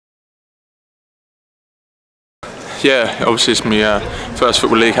Yeah, obviously it's my first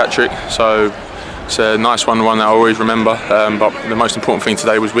Football League hat-trick, so it's a nice one that I always remember. But the most important thing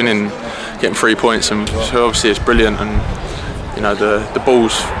today was winning, getting 3 points, and so obviously it's brilliant. And you know the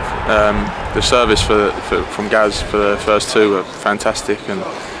balls, the service from Gaz for the first two were fantastic, and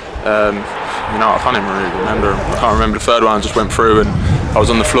you know I can't even really remember. I can't remember the third one. I just went through and I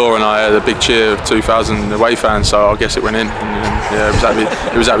was on the floor and I had a big cheer of 2,000 away fans, so I guess it went in. And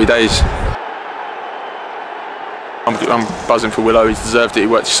yeah, it was happy days. I'm buzzing for Willow. He's deserved it. He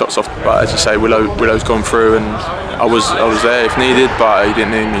worked his socks off, but as you say, Willow's gone through, and I was there if needed, but he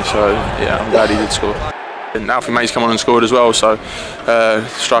didn't need me. So yeah, I'm glad he did score. And Alfie May's come on and scored as well. So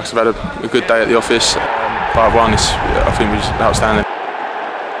strikers have had a good day at the office. 5-1, I think, was outstanding.